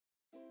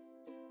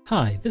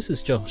Hi, this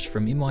is Josh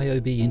from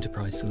MYOB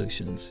Enterprise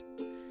Solutions.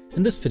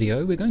 In this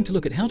video, we're going to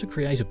look at how to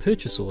create a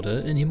purchase order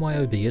in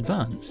MYOB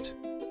Advanced.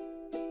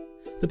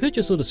 The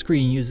purchase order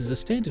screen uses a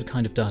standard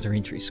kind of data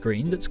entry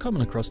screen that's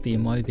common across the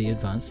MYOB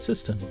Advanced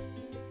system.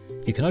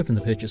 You can open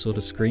the purchase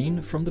order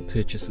screen from the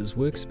Purchases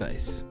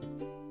workspace.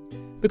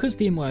 Because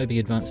the MYOB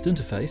Advanced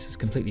interface is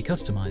completely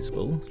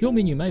customizable, your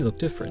menu may look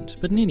different,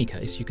 but in any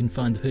case you can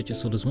find the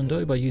purchase orders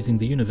window by using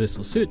the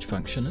universal search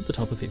function at the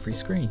top of every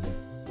screen.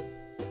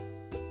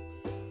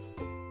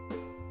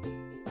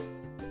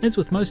 As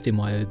with most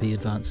MYOB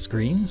Advanced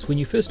screens, when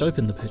you first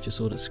open the purchase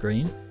order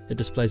screen, it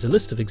displays a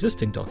list of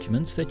existing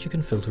documents that you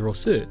can filter or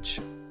search.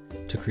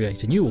 To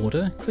create a new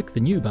order, click the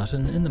New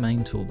button in the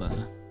main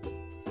toolbar.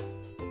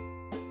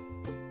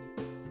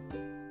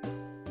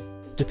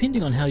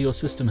 Depending on how your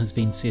system has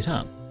been set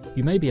up,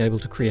 you may be able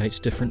to create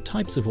different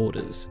types of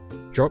orders.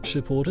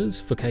 Dropship orders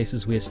for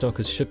cases where stock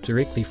is shipped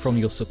directly from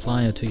your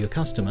supplier to your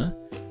customer,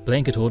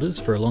 blanket orders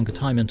for a longer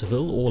time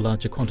interval or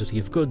larger quantity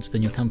of goods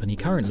than your company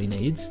currently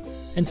needs,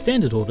 and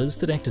standard orders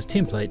that act as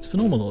templates for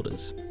normal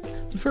orders.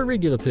 But for a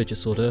regular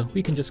purchase order,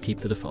 we can just keep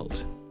the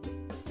default.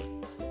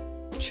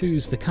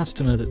 Choose the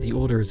customer that the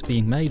order is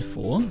being made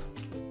for,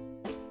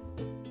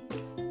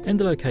 and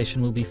the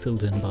location will be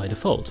filled in by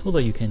default, although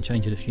you can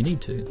change it if you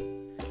need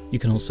to. You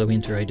can also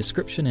enter a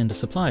description and a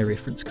supplier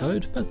reference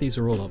code, but these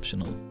are all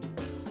optional.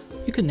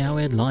 You can now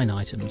add line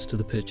items to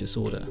the purchase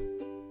order.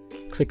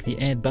 Click the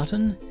Add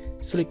button,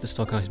 select the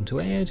stock item to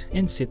add,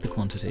 and set the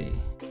quantity.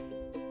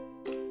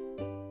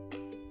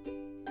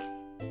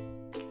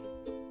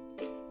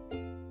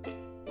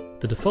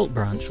 The default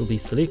branch will be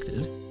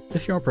selected.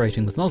 If you're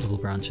operating with multiple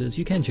branches,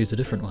 you can choose a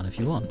different one if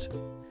you want.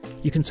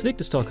 You can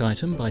select a stock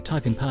item by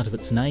typing part of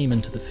its name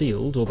into the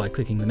field or by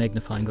clicking the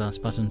magnifying glass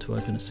button to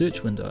open a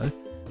search window.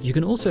 You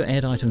can also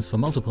add items for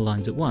multiple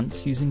lines at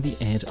once using the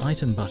Add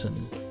Item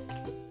button.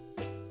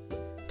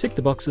 Tick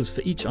the boxes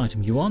for each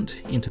item you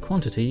want, enter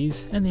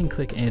quantities, and then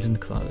click Add and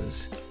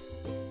Close.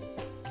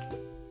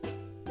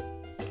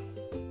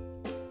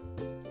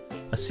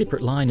 A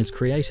separate line is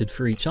created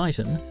for each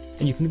item,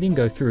 and you can then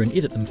go through and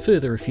edit them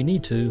further if you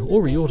need to,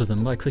 or reorder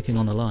them by clicking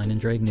on a line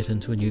and dragging it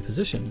into a new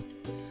position.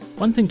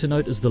 One thing to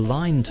note is the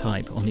line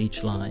type on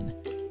each line.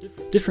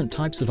 Different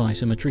types of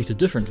item are treated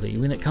differently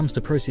when it comes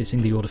to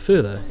processing the order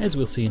further, as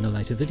we'll see in a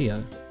later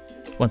video.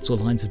 Once all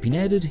lines have been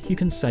added, you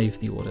can save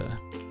the order.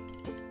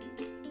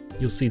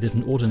 You'll see that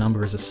an order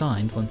number is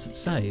assigned once it's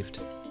saved.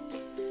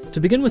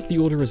 To begin with, the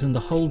order is in the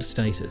hold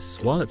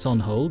status. While it's on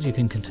hold, you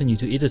can continue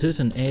to edit it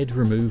and add,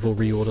 remove or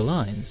reorder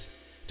lines.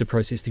 To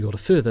process the order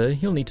further,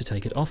 you'll need to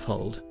take it off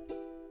hold.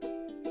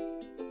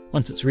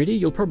 Once it's ready,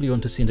 you'll probably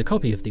want to send a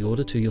copy of the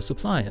order to your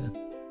supplier.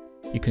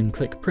 You can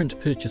click Print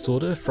Purchase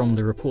Order from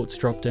the Reports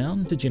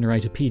drop-down to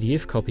generate a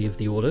PDF copy of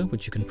the order,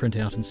 which you can print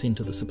out and send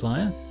to the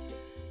supplier.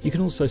 You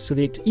can also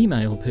select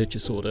Email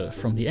Purchase Order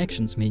from the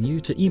Actions menu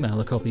to email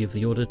a copy of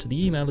the order to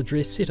the email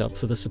address set up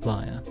for the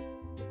supplier.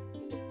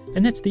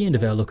 And that's the end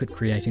of our look at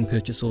creating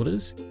purchase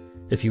orders.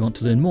 If you want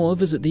to learn more,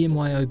 visit the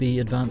MYOB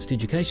Advanced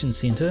Education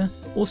Centre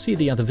or see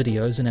the other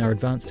videos in our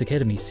Advanced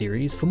Academy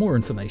series for more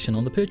information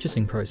on the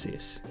purchasing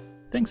process.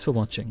 Thanks for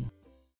watching.